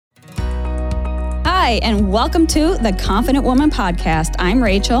Hi, and welcome to the Confident Woman Podcast. I'm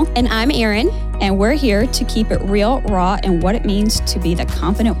Rachel. And I'm Erin. And we're here to keep it real, raw, and what it means to be the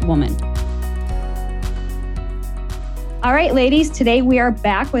confident woman. All right, ladies, today we are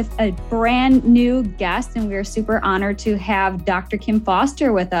back with a brand new guest, and we are super honored to have Dr. Kim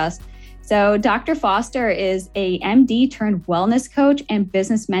Foster with us. So Dr. Foster is a MD turned wellness coach and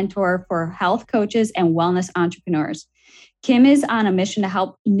business mentor for health coaches and wellness entrepreneurs. Kim is on a mission to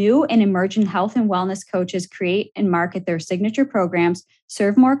help new and emerging health and wellness coaches create and market their signature programs,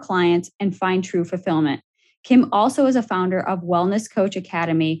 serve more clients, and find true fulfillment. Kim also is a founder of Wellness Coach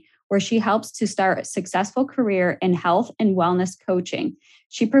Academy, where she helps to start a successful career in health and wellness coaching.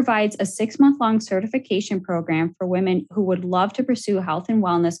 She provides a 6-month-long certification program for women who would love to pursue health and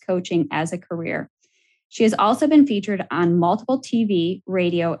wellness coaching as a career. She has also been featured on multiple TV,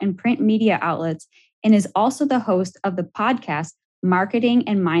 radio, and print media outlets, and is also the host of the podcast, Marketing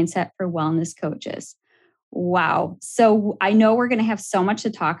and Mindset for Wellness Coaches. Wow. So I know we're going to have so much to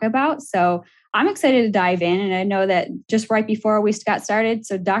talk about. So I'm excited to dive in. And I know that just right before we got started,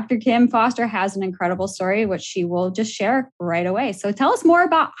 so Dr. Kim Foster has an incredible story, which she will just share right away. So tell us more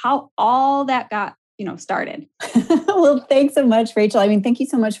about how all that got started. Well, thanks so much, Rachel. Thank you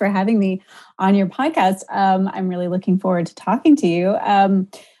so much for having me on your podcast. I'm really looking forward to talking to you.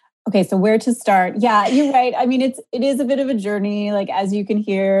 Okay, so where to start? Yeah, you're right. It is a bit of a journey. Like, as you can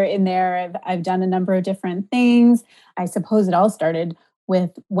hear in there, I've done a number of different things. I suppose it all started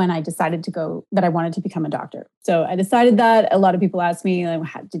with when I decided that I wanted to become a doctor. So I decided that. A lot of people ask me,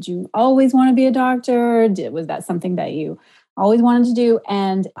 like, did you always want to be a doctor? Was that something that you always wanted to do?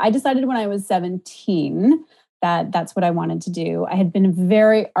 And I decided when I was 17 that that's what I wanted to do. I had been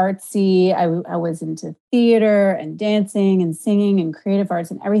very artsy. I was into theater and dancing and singing and creative arts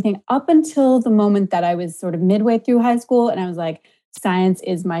and everything up until the moment that I was sort of midway through high school. And I was like, science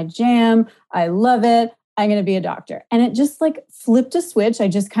is my jam. I love it. I'm going to be a doctor. And it just like flipped a switch. I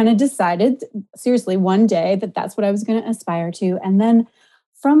just kind of decided seriously one day that that's what I was going to aspire to. And then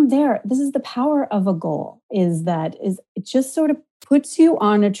from there, this is the power of a goal, is it just sort of puts you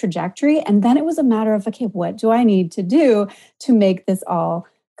on a trajectory. And then it was a matter of, okay, what do I need to do to make this all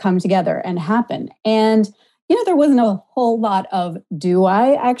come together and happen? And, there wasn't a whole lot of, do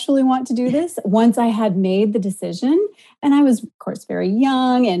I actually want to do this? Once I had made the decision, and I was, of course, very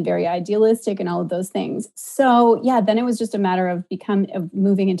young and very idealistic and all of those things. So yeah, then it was just a matter of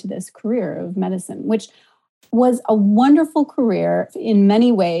moving into this career of medicine, which was a wonderful career in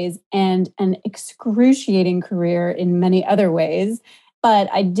many ways and an excruciating career in many other ways. But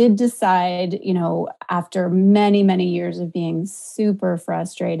I did decide, after many, many years of being super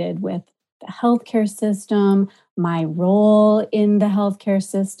frustrated with the healthcare system, my role in the healthcare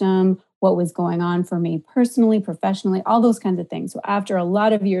system, what was going on for me personally, professionally, all those kinds of things. So after a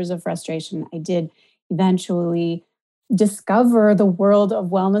lot of years of frustration, I did eventually discover the world of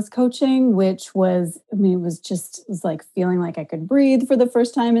wellness coaching, which was, it was like feeling like I could breathe for the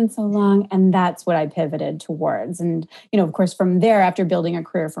first time in so long. And that's what I pivoted towards. And, of course, from there, after building a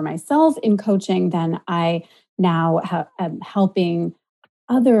career for myself in coaching, then I now am helping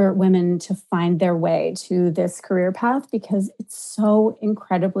other women to find their way to this career path, because it's so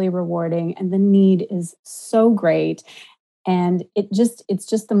incredibly rewarding and the need is so great. And it's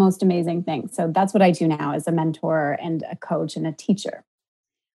just the most amazing thing. So that's what I do now as a mentor and a coach and a teacher.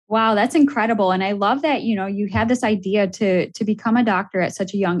 Wow, that's incredible. And I love that, you had this idea to become a doctor at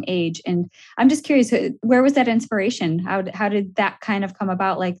such a young age. And I'm just curious, where was that inspiration? How did that kind of come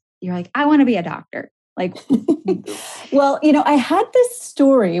about? Like, you're like, I want to be a doctor. Like, well, I had this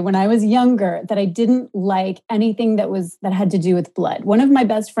story when I was younger that I didn't like anything that had to do with blood. One of my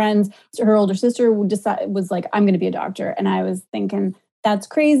best friends, her older sister, was like, I'm going to be a doctor. And I was thinking, that's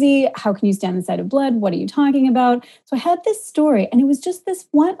crazy. How can you stand the sight of blood? What are you talking about? So I had this story, and it was just this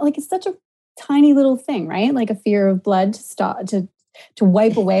one, like, it's such a tiny little thing, right? Like a fear of blood to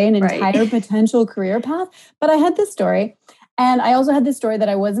wipe away an entire potential career path. But I had this story. And I also had this story that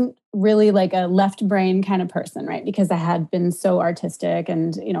I wasn't really like a left brain kind of person, right? Because I had been so artistic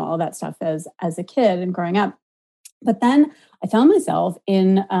and, all that stuff as a kid and growing up. But then I found myself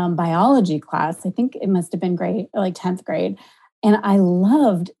in biology class. I think it must have been grade, like 10th grade. And I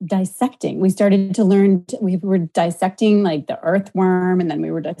loved dissecting. We started to learn, we were dissecting like the earthworm, and then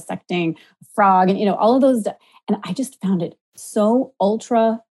we were dissecting a frog and, all of those. And I just found it so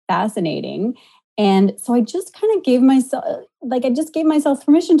ultra fascinating. And so I just kind of gave myself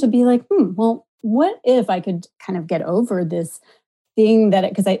permission to be like, well, what if I could kind of get over this thing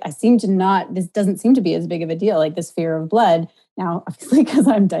because I seem to not, this doesn't seem to be as big of a deal, like this fear of blood. Now, obviously, because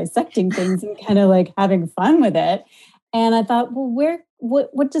I'm dissecting things and kind of like having fun with it. And I thought, well,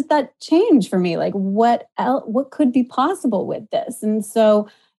 what does that change for me? Like what could be possible with this? And so,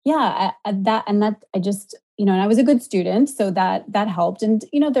 yeah, that I just, and I was a good student, so that helped. And,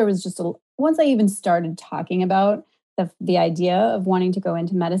 there was just once I even started talking about the idea of wanting to go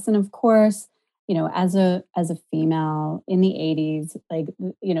into medicine, of course, as a female in the 80s, like,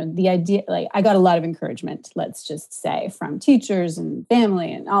 the idea, like, I got a lot of encouragement, let's just say, from teachers and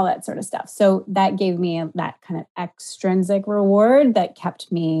family and all that sort of stuff. So that gave me that kind of extrinsic reward that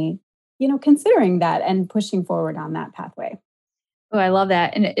kept me, considering that and pushing forward on that pathway. Oh, I love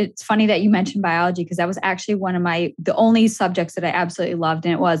that. And it's funny that you mentioned biology, because that was actually one of the only subjects that I absolutely loved.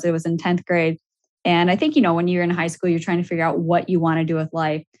 And it was in 10th grade. And I think, when you're in high school, you're trying to figure out what you want to do with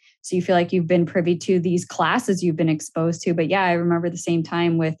life. So you feel like you've been privy to these classes you've been exposed to. But yeah, I remember the same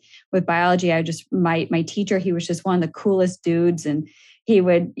time with biology. I just, my teacher, he was just one of the coolest dudes. And he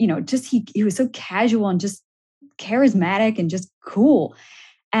would, he was so casual and just charismatic and just cool.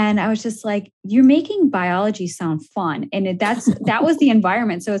 And I was just like, you're making biology sound fun. And that was the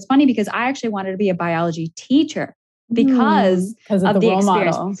environment. So it's funny because I actually wanted to be a biology teacher because of the role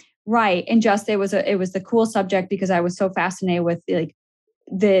experience. Model. Right. And just, it was the cool subject because I was so fascinated with like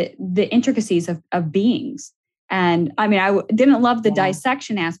the intricacies of beings. And I mean, I didn't love the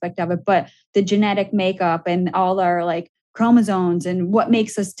dissection aspect of it, but the genetic makeup and all our like chromosomes and what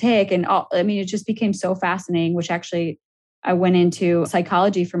makes us tick. And all, I mean, it just became so fascinating, which actually I went into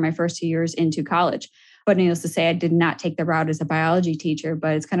psychology for my first 2 years into college. But needless to say, I did not take the route as a biology teacher,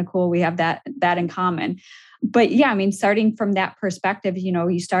 but it's kind of cool. We have that in common. But yeah, I mean, starting from that perspective,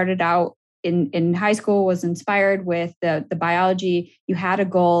 you started out in high school, was inspired with the biology. You had a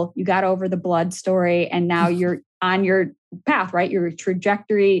goal, you got over the blood story, and now you're on your path, right? Your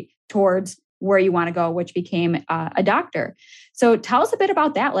trajectory towards where you want to go, which became a doctor. So tell us a bit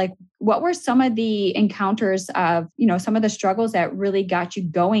about that. Like, what were some of the encounters of, some of the struggles that really got you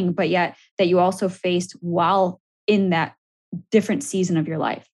going, but yet that you also faced while in that different season of your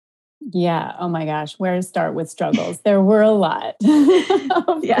life? Yeah. Oh my gosh. Where to start with struggles? There were a lot.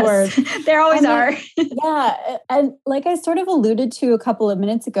 Of course. There always are. Yeah. And like I sort of alluded to a couple of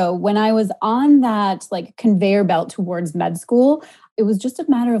minutes ago, when I was on that like conveyor belt towards med school, it was just a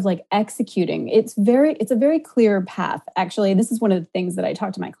matter of like executing. It's a very clear path. Actually, this is one of the things that I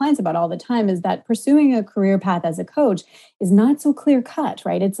talk to my clients about all the time, is that pursuing a career path as a coach is not so clear cut,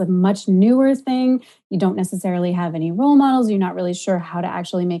 right? It's a much newer thing. You don't necessarily have any role models. You're not really sure how to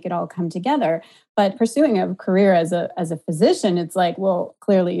actually make it all come together. But pursuing a career as a physician, it's like, well,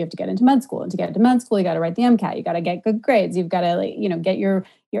 clearly you have to get into med school. And to get into med school, you got to write the MCAT. You got to get good grades. You've got to, get your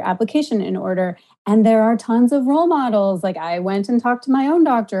application in order. And there are tons of role models. Like, I went and talked to my own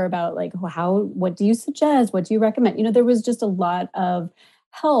doctor about like, what do you suggest? What do you recommend? There was just a lot of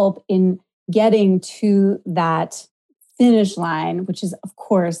help in getting to that finish line, which is of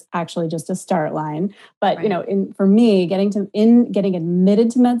course actually just a start line. But right. For me, getting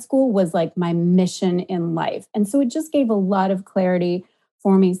admitted to med school was like my mission in life. And so it just gave a lot of clarity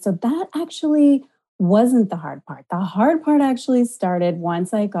for me. So that actually wasn't the hard part. The hard part actually started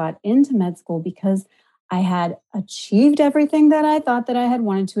once I got into med school, because I had achieved everything that I thought that I had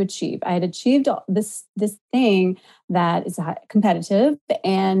wanted to achieve. I had achieved this thing that is competitive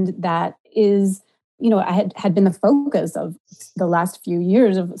and that is, I had been the focus of the last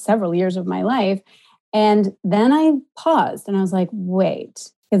several years of my life. And then I paused and I was like,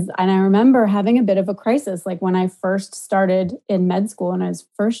 wait, and I remember having a bit of a crisis, like when I first started in med school and I was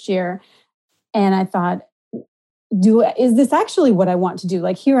first year. And I thought, is this actually what I want to do?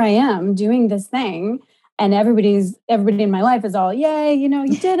 Like, here I am doing this thing, and everybody in my life is all, yay, you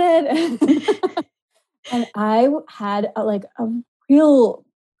did it. And I had a real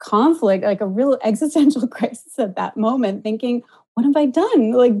conflict, like a real existential crisis at that moment, thinking, what have I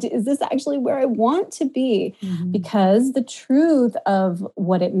done? Like, is this actually where I want to be? Mm-hmm. Because the truth of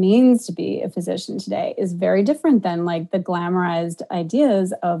what it means to be a physician today is very different than like the glamorized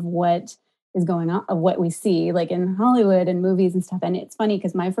ideas of what is going on, of what we see like in Hollywood and movies and stuff. And it's funny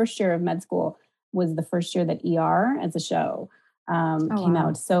because my first year of med school was the first year that ER as a show came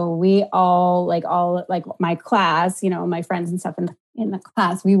out. So we all my class, my friends and stuff in the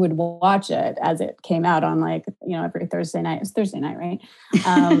class, we would watch it as it came out on every Thursday night. It was Thursday night, right?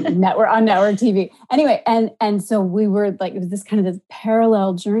 On network TV. Anyway, and so we were like, it was this kind of this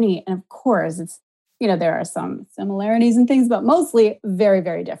parallel journey. And of course, it's, there are some similarities and things, but mostly very,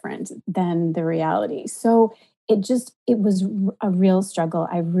 very different than the reality. So it was a real struggle.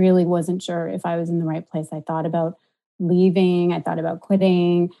 I really wasn't sure if I was in the right place. I thought about leaving. I thought about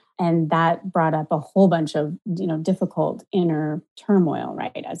quitting. And that brought up a whole bunch of, difficult inner turmoil,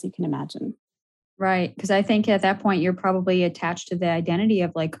 right? As you can imagine. Right. Because I think at that point, you're probably attached to the identity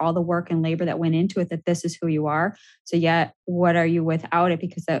of like all the work and labor that went into it, that this is who you are. So, yet, what are you without it?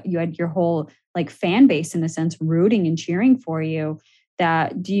 Because you had your whole like fan base in a sense rooting and cheering for you.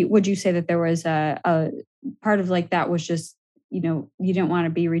 Would you say that there was a part of like that was just, you didn't want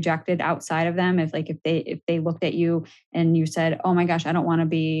to be rejected outside of them? If they looked at you and you said, oh my gosh, I don't want to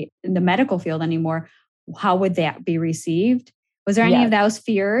be in the medical field anymore, how would that be received? Was there any of Yes, those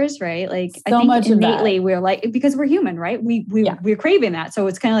fears, right? Like, I so think much of that. innately we're like, because we're human, right? Yeah. We're craving that. So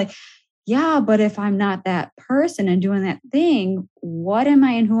it's kind of like, yeah, but if I'm not that person and doing that thing, what am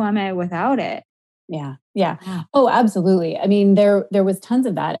I and who am I without it? Yeah. Yeah. Yeah. Oh, absolutely. I mean, there was tons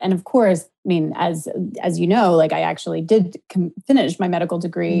of that. And of course, I mean, as you know, like I actually did finish my medical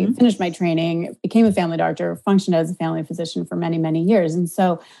degree, Hmm. finish my training, became a family doctor, functioned as a family physician for many, many years. And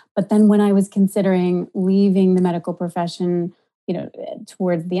so, but then when I was considering leaving the medical profession,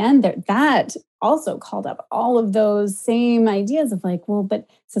 towards the end there, that also called up all of those same ideas of like, well, but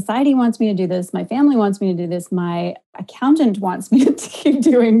society wants me to do this, my family wants me to do this, my accountant wants me to keep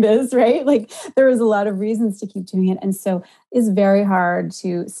doing this, right? Like there was a lot of reasons to keep doing it. And so it's very hard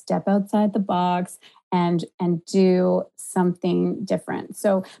to step outside the box and do something different.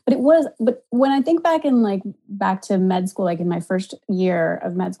 So, but when I think back back to med school, like in my first year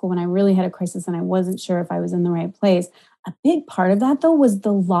of med school, when I really had a crisis and I wasn't sure if I was in the right place, a big part of that though was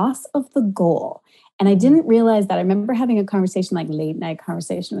the loss of the goal. And I didn't realize that. I remember having a conversation, like late night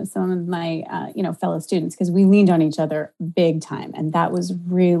conversation with some of my, fellow students, because we leaned on each other big time. And that was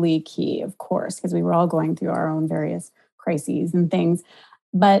really key, of course, because we were all going through our own various crises and things.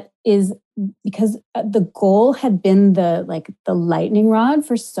 But is because the goal had been the lightning rod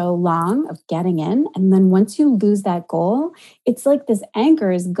for so long of getting in. And then once you lose that goal, it's like this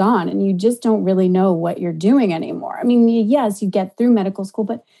anchor is gone and you just don't really know what you're doing anymore. I mean, yes, you get through medical school,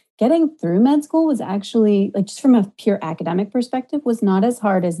 but getting through med school was actually, like, just from a pure academic perspective, was not as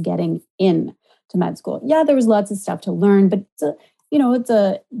hard as getting in to med school. Yeah, there was lots of stuff to learn, but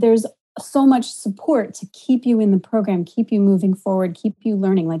there's so much support to keep you in the program, keep you moving forward, keep you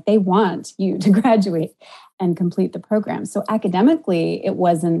learning. Like they want you to graduate and complete the program. So academically, it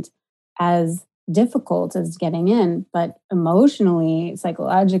wasn't as difficult as getting in, but emotionally,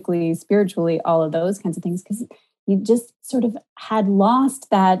 psychologically, spiritually, all of those kinds of things, because you just sort of had lost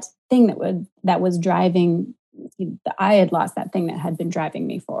that thing that was driving. I had lost that thing that had been driving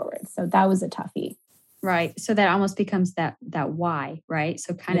me forward. So that was a toughie. Right. So that almost becomes that why, right?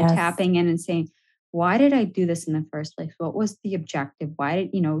 So kind of Yes. tapping in and saying, why did I do this in the first place? What was the objective? Why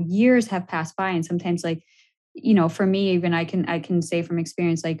did, years have passed by, and sometimes like, for me, even I can say from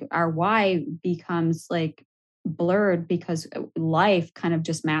experience, like our why becomes like blurred because life kind of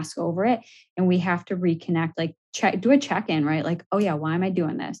just masks over it, and we have to reconnect, like do a check-in, right? Like, oh yeah, why am I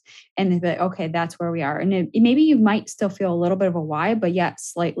doing this? And then, okay, that's where we are. And maybe you might still feel a little bit of a why, but yet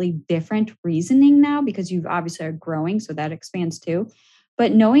slightly different reasoning now because you've obviously are growing, so that expands too.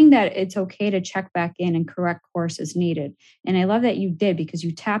 But knowing that it's okay to check back in and correct course as needed. And I love that you did, because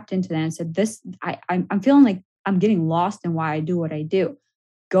you tapped into that and said, this, I'm feeling like I'm getting lost in why I do what I do.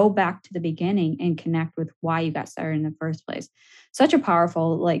 Go back to the beginning and connect with why you got started in the first place. Such a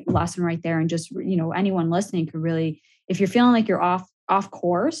powerful like lesson right there. And just, anyone listening could really, if you're feeling like you're off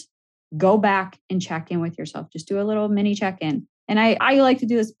course, go back and check in with yourself. Just do a little mini check-in. And I like to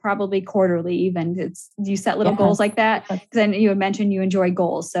do this probably quarterly, even. You set little goals Yes. like that, because then you had mentioned you enjoy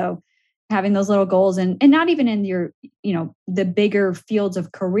goals. So having those little goals, and not even in your, the bigger fields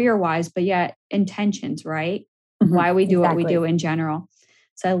of career wise, but yet intentions, right? Why we do what we Exactly. do in general.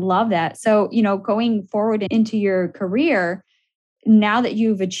 So I love that. So, going forward into your career, now that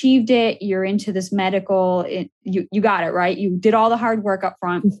you've achieved it, you're into this medical, you got it, right? You did all the hard work up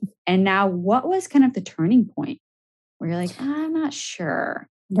front. And now what was kind of the turning point where you're like, I'm not sure?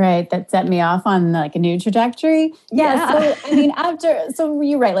 Right, that set me off on like a new trajectory. Yeah, Yeah. so I mean, so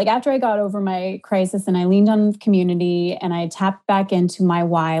you're right. Like after I got over my crisis and I leaned on community and I tapped back into my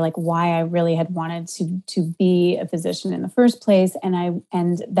why, like why I really had wanted to be a physician in the first place, and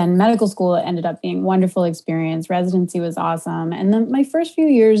then medical school ended up being a wonderful experience. Residency was awesome, and then my first few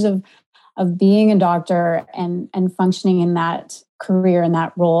years of being a doctor and functioning in that career and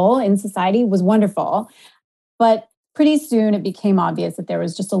that role in society was wonderful. But pretty soon it became obvious that there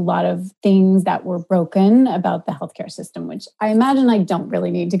was just a lot of things that were broken about the healthcare system, which I imagine I don't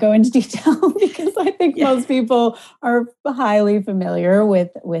really need to go into detail because I think most people are highly familiar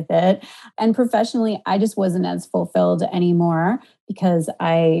with it. And professionally, I just wasn't as fulfilled anymore because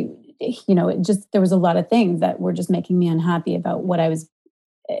there was a lot of things that were just making me unhappy about what I was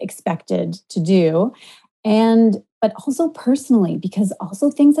expected to do. And but also personally, because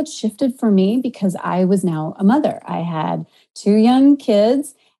also things had shifted for me because I was now a mother. I had two young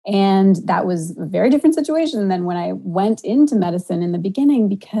kids. And that was a very different situation than when I went into medicine in the beginning,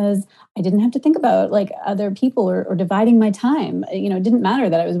 because I didn't have to think about like other people or dividing my time. It didn't matter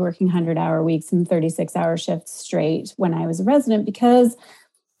that I was working 100-hour weeks and 36-hour shifts straight when I was a resident, because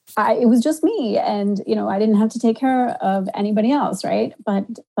it was just me, and I didn't have to take care of anybody else, right? But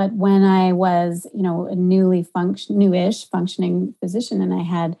when I was a newish functioning physician, and I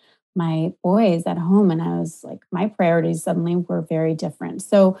had my boys at home, and I was like, my priorities suddenly were very different.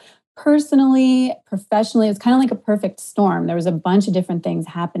 So personally, professionally, it was kind of like a perfect storm. There was a bunch of different things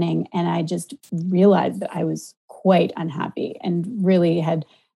happening, and I just realized that I was quite unhappy and really had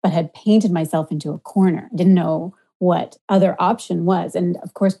painted myself into a corner. Didn't know what other option was. And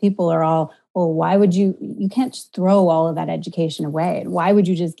of course, people are all, well, why would you can't just throw all of that education away. Why would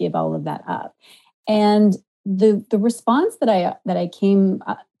you just give all of that up? And the response that I came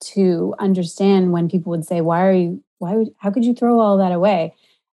to understand when people would say, how could you throw all that away,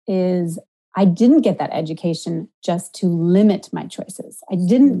 is I didn't get that education just to limit my choices. I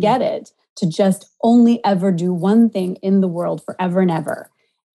didn't get it to just only ever do one thing in the world forever and ever.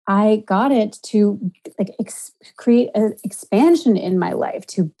 I got it to create an expansion in my life,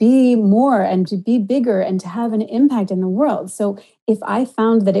 to be more and to be bigger and to have an impact in the world. So if I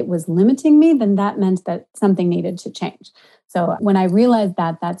found that it was limiting me, then that meant that something needed to change. So when I realized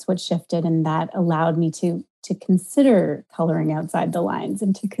that, that's what shifted, and that allowed me to consider coloring outside the lines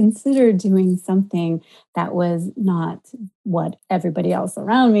and to consider doing something that was not what everybody else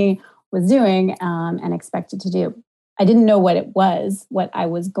around me was doing and expected to do. I didn't know what it was, what I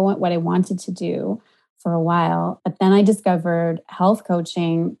wanted to do for a while. But then I discovered health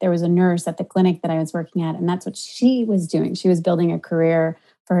coaching. There was a nurse at the clinic that I was working at, and that's what she was doing. She was building a career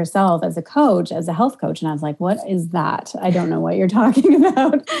for herself as a coach, as a health coach. And I was like, what is that? I don't know what you're talking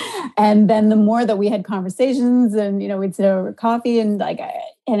about. And then the more that we had conversations and, we'd sit over coffee and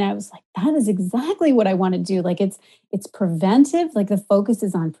I was like, that is exactly what I want to do. Like it's preventive. Like the focus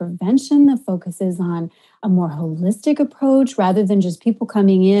is on prevention. The focus is on a more holistic approach rather than just people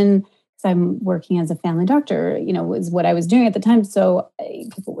coming in. Because I'm working as a family doctor, was what I was doing at the time. So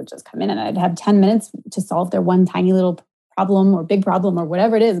people would just come in and I'd have 10 minutes to solve their one tiny little problem or big problem or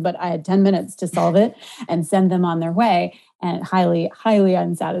whatever it is. But I had 10 minutes to solve it and send them on their way, and highly, highly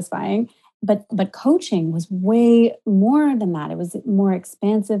unsatisfying. But coaching was way more than that. It was more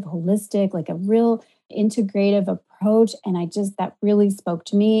expansive, holistic, like a real integrative approach. And that really spoke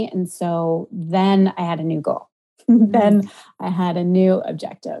to me. And so then I had a new goal. Then I had a new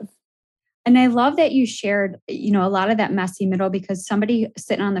objective. And I love that you shared, a lot of that messy middle, because somebody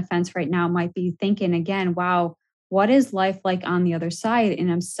sitting on the fence right now might be thinking again, wow, what is life like on the other side?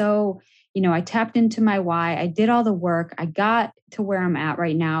 And I'm so, I tapped into my why. I did all the work. I got to where I'm at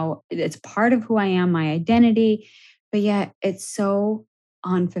right now. It's part of who I am, my identity, but yet it's so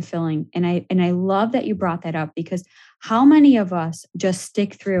unfulfilling. And I love that you brought that up, because how many of us just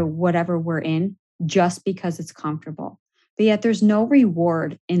stick through whatever we're in just because it's comfortable? But yet there's no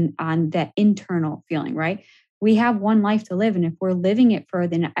reward on that internal feeling, right? We have one life to live. And if we're living it for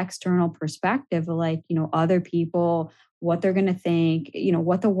the external perspective, like, other people, what they're going to think,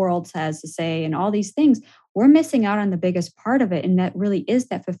 what the world has to say, and all these things, we're missing out on the biggest part of it. And that really is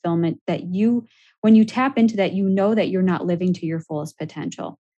that fulfillment that when you tap into that, that you're not living to your fullest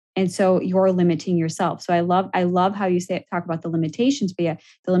potential. And so you're limiting yourself. So I love how you talk about the limitations, but yeah,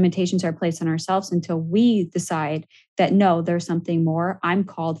 the limitations are placed on ourselves until we decide that, no, there's something more. I'm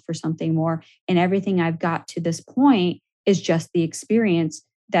called for something more. And everything I've got to this point is just the experience.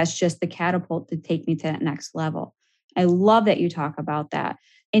 That's just the catapult to take me to that next level. I love that you talk about that.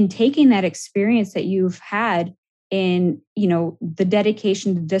 And taking that experience that you've had in, the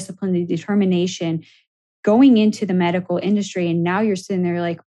dedication, the discipline, the determination, going into the medical industry. And now you're sitting there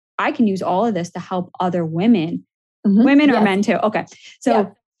like, I can use all of this to help other women. Women or men too. Okay.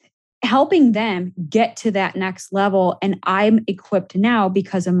 So helping them get to that next level. And I'm equipped now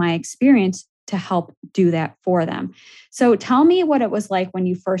because of my experience to help do that for them. So tell me what it was like when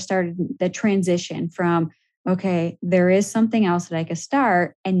you first started the transition from, okay, there is something else that I could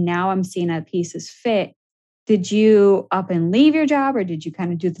start, and now I'm seeing that pieces fit. Did you up and leave your job, or did you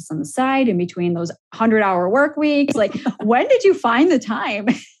kind of do this on the side in between those 100-hour work weeks? Like, when did you find the time?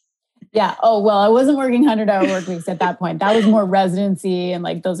 Yeah. Oh, well, I wasn't working 100-hour work weeks at that point. That was more residency and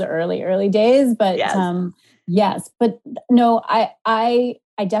like those early days. But yes. But no, I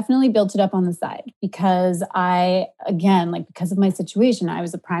I definitely built it up on the side because because of my situation, I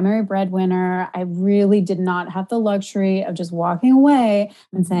was a primary breadwinner. I really did not have the luxury of just walking away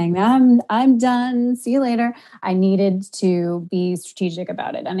and saying, I'm done. See you later. I needed to be strategic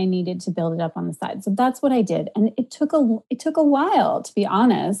about it and I needed to build it up on the side. So that's what I did. And it took a while, to be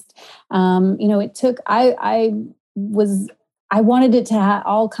honest. I wanted it to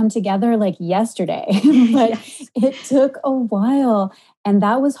all come together like yesterday, but Yes. it took a while. And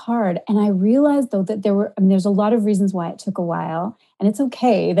that was hard. And I realized though that there's a lot of reasons why it took a while. And it's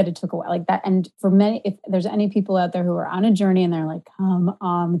okay that it took a while like that. And for many, if there's any people out there who are on a journey and they're like, come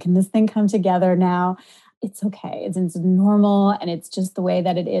on, can this thing come together now? It's okay. It's normal. And it's just the way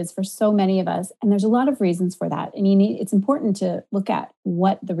that it is for so many of us. And there's a lot of reasons for that. And it's important to look at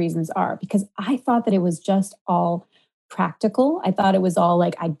what the reasons are, because I thought that it was just all practical. I thought it was all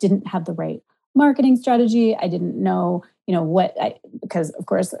like I didn't have the right marketing strategy. I didn't know, because of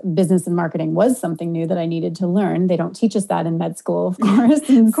course, business and marketing was something new that I needed to learn. They don't teach us that in med school, of course.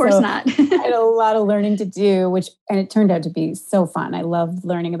 Of course not. I had a lot of learning to do, and it turned out to be so fun. I loved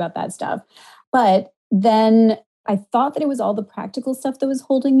learning about that stuff. But then I thought that it was all the practical stuff that was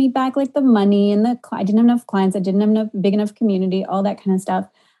holding me back, like the money and I didn't have enough clients. I didn't have enough big enough community, all that kind of stuff.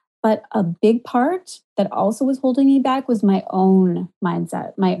 But a big part that also was holding me back was my own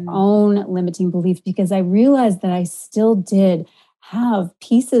mindset, my own limiting beliefs, because I realized that I still did have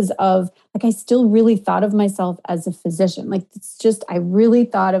pieces of, like, I still really thought of myself as a physician. Like, it's just, I really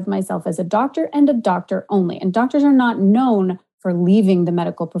thought of myself as a doctor and a doctor only. And doctors are not known for leaving the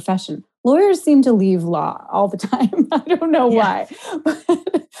medical profession. Lawyers seem to leave law all the time. I don't know why.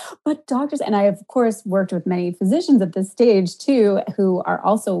 But doctors, and I, of course, worked with many physicians at this stage too, who are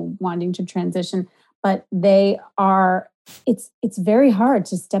also wanting to transition, but it's very hard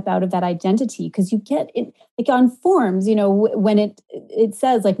to step out of that identity because you get it like on forms, when it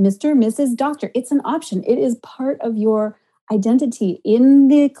says like Mr., Mrs., Doctor, it's an option. It is part of your identity in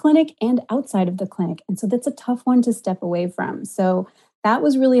the clinic and outside of the clinic. And so that's a tough one to step away from. So that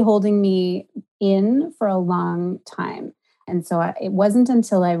was really holding me in for a long time. And so it wasn't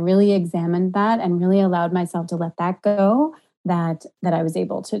until I really examined that and really allowed myself to let that go that I was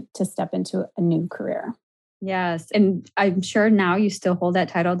able to step into a new career. Yes. And I'm sure now you still hold that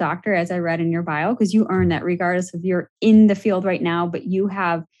title doctor, as I read in your bio, because you earn that regardless if you're in the field right now, but you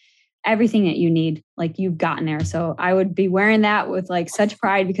have everything that you need, like you've gotten there. So I would be wearing that with like such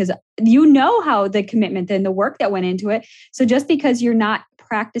pride because you know how the commitment and the work that went into it. So just because you're not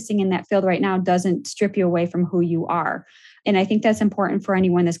practicing in that field right now doesn't strip you away from who you are. And I think that's important for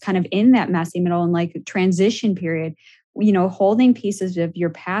anyone that's kind of in that messy middle and like transition period, holding pieces of your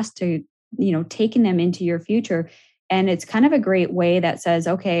past to, taking them into your future. And it's kind of a great way that says,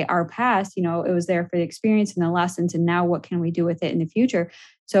 okay, our past, it was there for the experience and the lessons. And now what can we do with it in the future?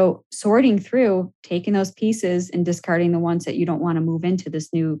 So sorting through, taking those pieces and discarding the ones that you don't want to move into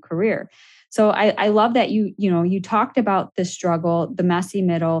this new career. So I love that you talked about the struggle, the messy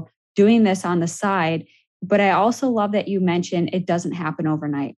middle, doing this on the side. But I also love that you mentioned it doesn't happen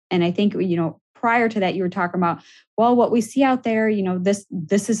overnight. And I think, prior to that, you were talking about, well, what we see out there, this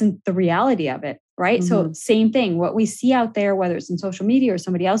isn't the reality of it, right? Mm-hmm. So same thing, what we see out there, whether it's in social media or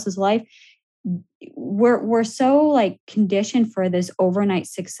somebody else's life, we're so like conditioned for this overnight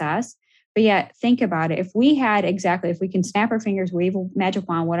success. But yet think about it. If we can snap our fingers, wave a magic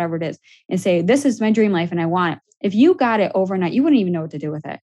wand, whatever it is, and say, this is my dream life and I want it. If you got it overnight, you wouldn't even know what to do with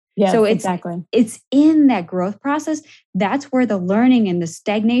it. Yeah, so exactly. It's in that growth process. That's where the learning and the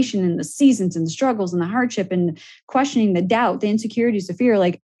stagnation and the seasons and the struggles and the hardship and questioning the doubt, the insecurities, the fear,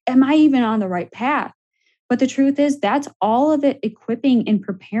 like, am I even on the right path? But the truth is that's all of it equipping and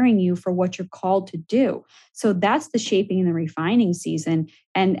preparing you for what you're called to do. So that's the shaping and the refining season.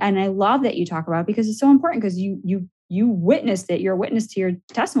 And I love that you talk about it because it's so important because you witnessed it. You're a witness to your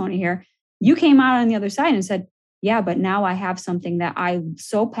testimony here. You came out on the other side and said, yeah, but now I have something that I'm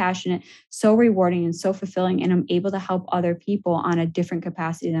so passionate, so rewarding, and so fulfilling, and I'm able to help other people on a different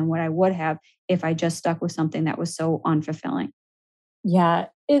capacity than what I would have if I just stuck with something that was so unfulfilling. Yeah,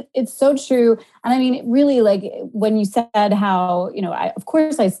 it's so true. And I mean, it really, like when you said how, of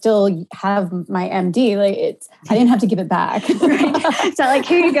course I still have my MD, I didn't have to give it back. Right. So like,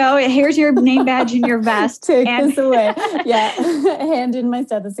 here you go. Here's your name badge and your vest. Take this away. Yeah. Hand in my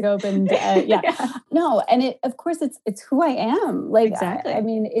stethoscope and yeah. No. And of course it's who I am. Like, exactly. I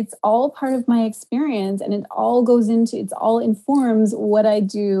mean, it's all part of my experience and it all informs what I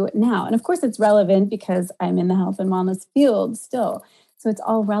do now. And of course it's relevant because I'm in the health and wellness field still. So it's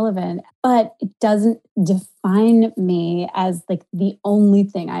all relevant, but it doesn't define me as like the only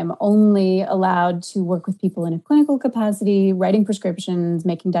thing. I'm only allowed to work with people in a clinical capacity, writing prescriptions,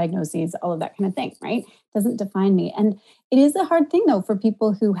 making diagnoses, all of that kind of thing, right? It doesn't define me. And it is a hard thing though for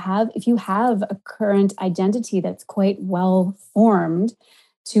people who have, if you have a current identity that's quite well formed,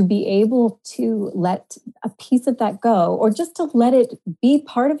 to be able to let a piece of that go, or just to let it be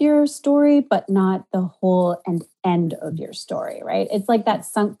part of your story, but not the whole and end of your story, right? It's like that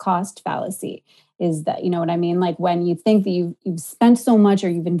sunk cost fallacy is that, you know what I mean? Like when you think that you've spent so much or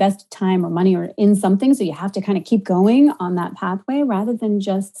you've invested time or money or in something, so you have to kind of keep going on that pathway rather than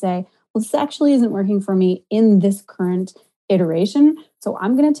just say, well, this actually isn't working for me in this current iteration. So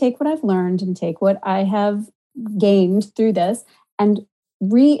I'm going to take what I've learned and take what I have gained through this and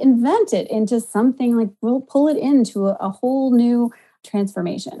reinvent it into something like we'll pull it into a whole new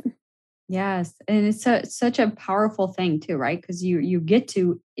transformation. Yes, and it's such a powerful thing too, right? Because you get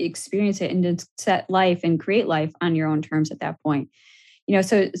to experience it and then set life and create life on your own terms at that point.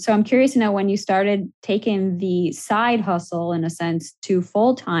 So I'm curious to know, when you started taking the side hustle in a sense to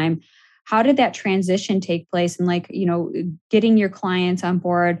full time, how did that transition take place? And like, getting your clients on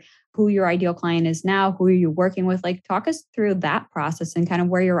board, who your ideal client is now, who are you working with? Like, talk us through that process and kind of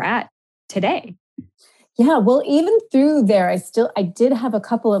where you're at today. Yeah, well, even through there, I did have a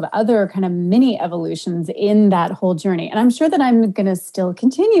couple of other kind of mini evolutions in that whole journey. And I'm sure that I'm going to still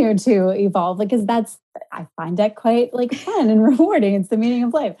continue to evolve because I find that quite like fun and rewarding. It's the meaning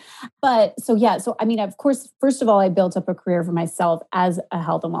of life. But so, yeah, so I mean, of course, first of all, I built up a career for myself as a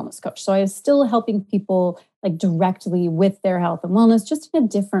health and wellness coach. So I was still helping people like directly with their health and wellness, just in a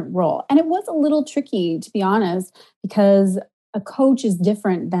different role. And it was a little tricky, to be honest, because a coach is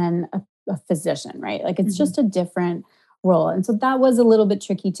different than a physician, right? Like it's just a different role. And so that was a little bit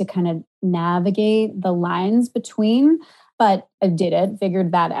tricky to kind of navigate the lines between, but I did it,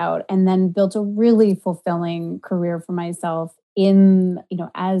 figured that out, and then built a really fulfilling career for myself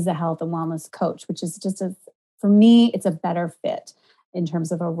as a health and wellness coach, which is for me, it's a better fit in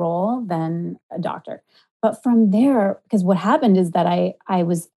terms of a role than a doctor. But from there, because what happened is that I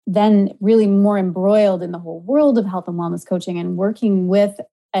was then really more embroiled in the whole world of health and wellness coaching and working with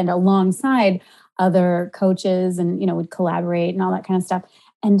and alongside other coaches and, would collaborate and all that kind of stuff.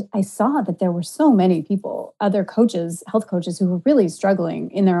 And I saw that there were so many people, other coaches, health coaches who were really struggling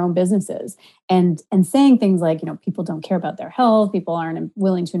in their own businesses and saying things like, people don't care about their health, people aren't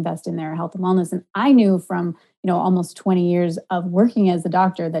willing to invest in their health and wellness. And I knew from, almost 20 years of working as a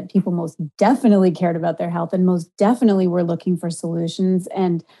doctor that people most definitely cared about their health and most definitely were looking for solutions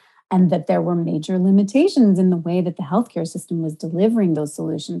and that there were major limitations in the way that the healthcare system was delivering those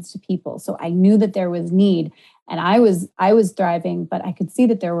solutions to people. So I knew that there was need, and I was thriving, but I could see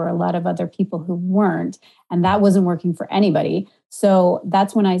that there were a lot of other people who weren't, and that wasn't working for anybody. So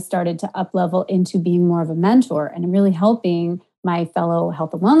that's when I started to up level into being more of a mentor and really helping my fellow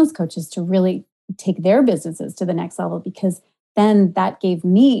health and wellness coaches to really take their businesses to the next level, because then that gave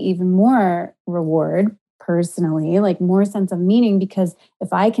me even more reward personally, like more sense of meaning, because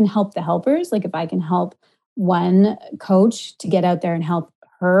if I can help the helpers, like if I can help one coach to get out there and help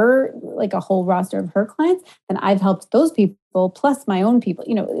her, like a whole roster of her clients, then I've helped those people plus my own people.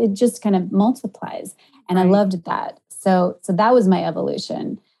 It just kind of multiplies. And right. I loved that. So that was my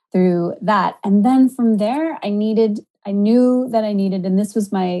evolution through that. And then from there, I knew that I needed, and this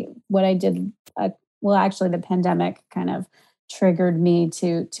was what I did. Actually the pandemic kind of triggered me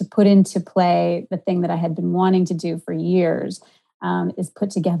to put into play the thing that I had been wanting to do for years, is put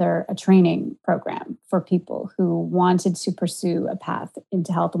together a training program for people who wanted to pursue a path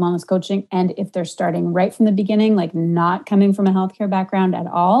into health and wellness coaching. And if they're starting right from the beginning, like not coming from a healthcare background at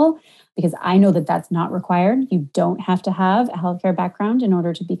all, because I know that that's not required. You don't have to have a healthcare background in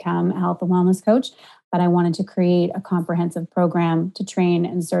order to become a health and wellness coach. But I wanted to create a comprehensive program to train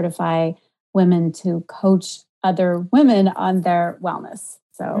and certify women to coach other women on their wellness.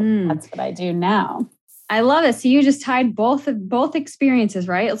 So that's what I do now. I love it. So you just tied both experiences,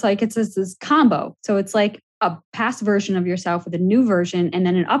 right? It's like it's this combo. So it's like a past version of yourself with a new version and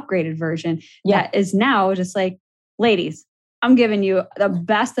then an upgraded version that is now just like, ladies, I'm giving you the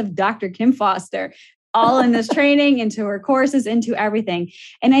best of Dr. Kim Foster, all in this training, into her courses, into everything.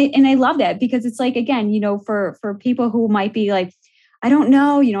 And I love that, because it's like, again, for people who might be like, I don't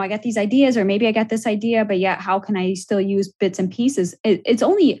know, I got these ideas, or maybe I got this idea, but yet how can I still use bits and pieces? It's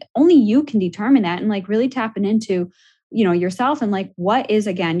only you can determine that, and like really tapping into, yourself and like, what is,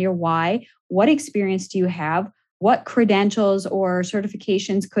 again, your why? What experience do you have? What credentials or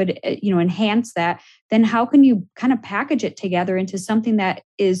certifications could, enhance that? Then how can you kind of package it together into something that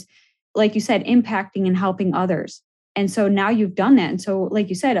is, like you said, impacting and helping others? And so now you've done that. And so, like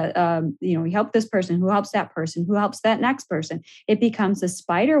you said, you help this person who helps that person, who helps that next person. It becomes a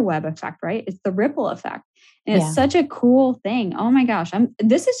spider web effect, right? It's the ripple effect. And it's such a cool thing. Oh my gosh.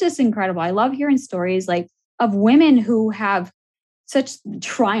 This is just incredible. I love hearing stories like of women who have such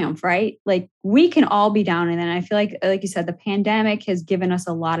triumph, right? Like we can all be down. And then I feel like you said, the pandemic has given us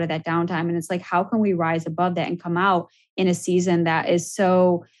a lot of that downtime. And it's like, how can we rise above that and come out in a season that is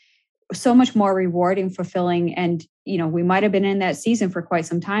so much more rewarding, fulfilling. And, we might've been in that season for quite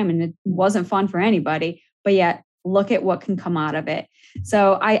some time and it wasn't fun for anybody, but yet look at what can come out of it.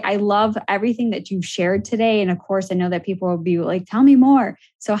 So I love everything that you've shared today. And of course, I know that people will be like, tell me more.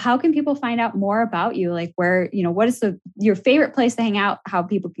 So how can people find out more about you? Like where, what is your favorite place to hang out, how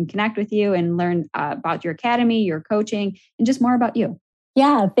people can connect with you and learn about your academy, your coaching, and just more about you?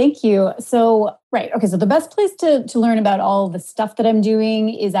 Yeah, thank you. So, right. Okay. So the best place to learn about all the stuff that I'm doing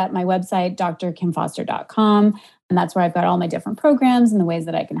is at my website, drkimfoster.com. And that's where I've got all my different programs and the ways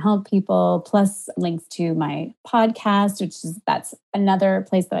that I can help people, plus links to my podcast, that's another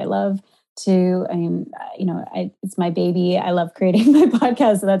place that I love to, it's my baby. I love creating my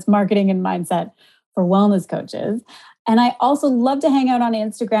podcast. So that's marketing and mindset for wellness coaches. And I also love to hang out on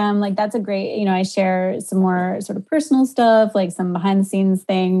Instagram. Like that's a great, I share some more sort of personal stuff, like some behind the scenes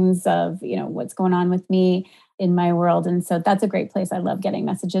things of, what's going on with me in my world. And so that's a great place. I love getting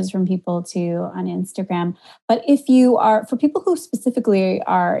messages from people too on Instagram. But for people who specifically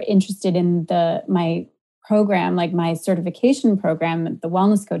are interested in my program, like my certification program, the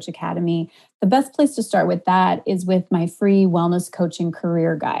Wellness Coach Academy, the best place to start with that is with my free wellness coaching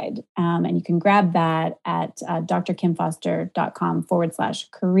career guide. And you can grab that at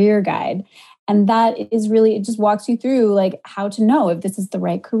drkimfoster.com/career guide. And that is really, it just walks you through like how to know if this is the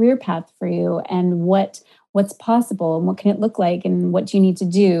right career path for you and what's possible and what can it look like and what do you need to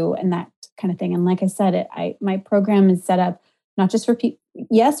do and that kind of thing. And like I said, my program is set up not just for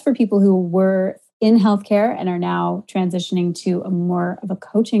people who were in healthcare and are now transitioning to a more of a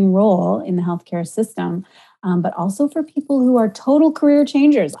coaching role in the healthcare system, but also for people who are total career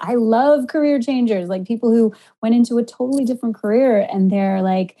changers. I love career changers, like people who went into a totally different career and they're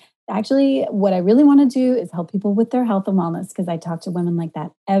like, actually, what I really want to do is help people with their health and wellness because I talk to women like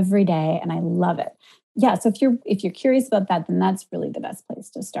that every day and I love it. Yeah, so if you're curious about that, then that's really the best place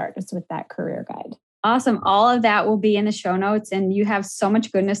to start, is with that career guide. Awesome. All of that will be in the show notes and you have so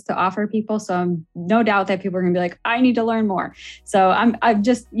much goodness to offer people. So I'm no doubt that people are going to be like, I need to learn more. So I'm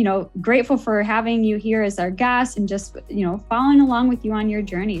just, grateful for having you here as our guest and just, following along with you on your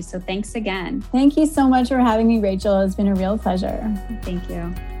journey. So thanks again. Thank you so much for having me, Rachel. It's been a real pleasure. Thank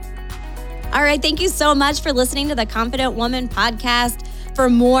you. All right. Thank you so much for listening to the Confident Woman podcast. For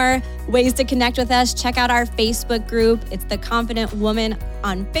more ways to connect with us, check out our Facebook group. It's the Confident Woman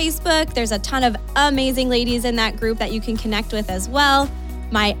on Facebook. There's a ton of amazing ladies in that group that you can connect with as well.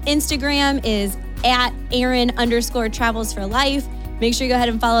 My Instagram is @Erin_travels4life. Make sure you go ahead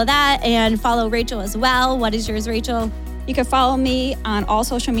and follow that and follow Rachel as well. What is yours, Rachel? You can follow me on all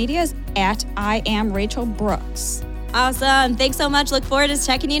social medias @IamRachelBrooks. Awesome. Thanks so much. Look forward to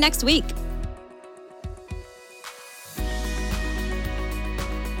checking you next week.